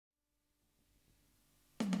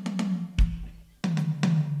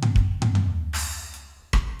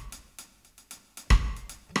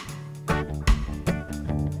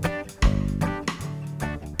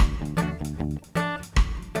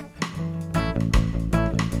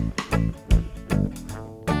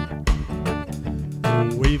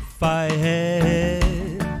If I had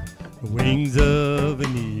the wings of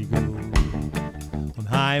an eagle on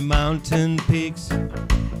high mountain peaks,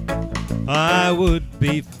 I would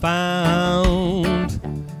be found.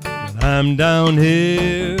 But I'm down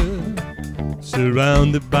here,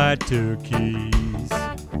 surrounded by turkeys.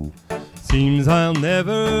 Seems I'll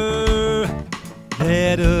never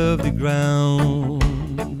get off the ground.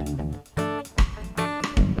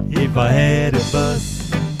 If I had a bus,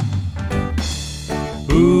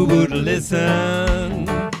 who would listen?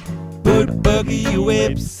 Put buggy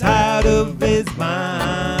whips out of his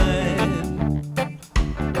mind,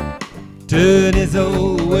 turn his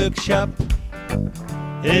old workshop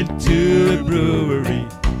into a brewery.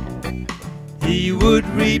 He would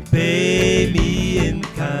repay me in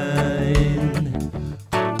kind.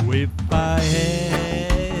 Oh, if I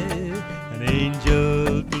had an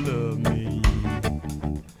angel to love me,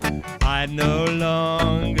 I'd no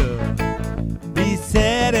longer be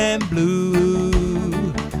sad and blue.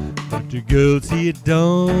 But the girls here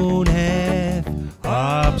don't have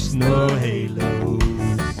harps nor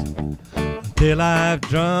halos until I've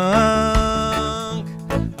drunk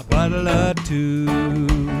a bottle or two.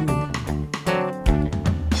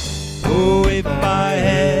 Oh, if I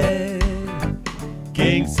had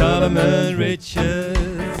King Solomon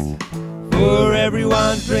riches, for every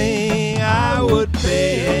one drink I would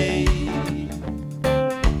pay.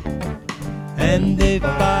 And if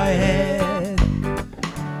I had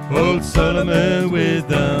old Solomon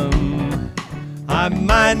wisdom, I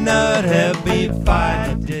might not have been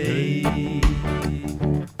fighting today.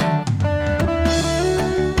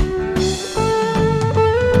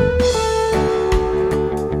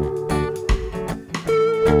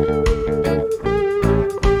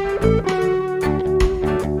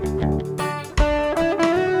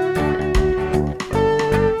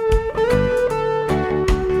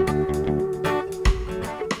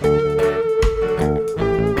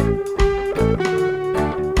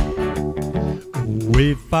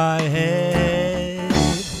 If I had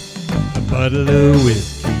a bottle of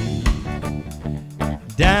whiskey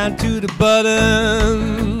down to the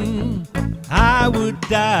bottom, I would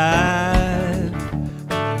dive,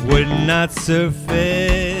 would not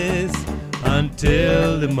surface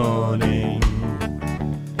until the morning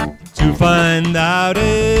to find out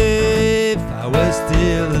if I was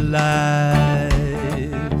still alive.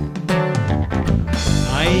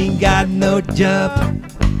 I ain't got no job,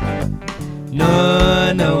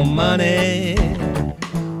 no money.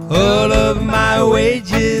 All of my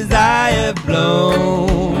wages I have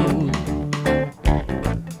blown,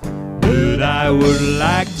 but I would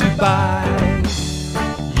like to buy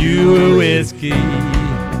you a whiskey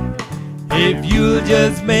if you'll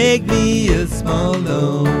just make me a small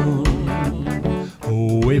loan.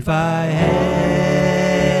 Oh, if I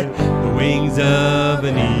had the wings of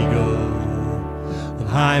an eagle on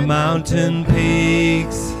high mountain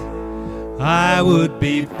peaks, I would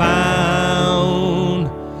be found.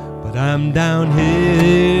 But I'm down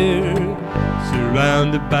here,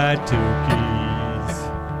 surrounded by turkeys.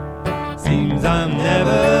 Seems I'll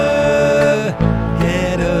never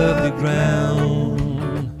get off the ground.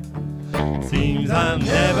 Seems I'll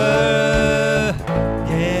never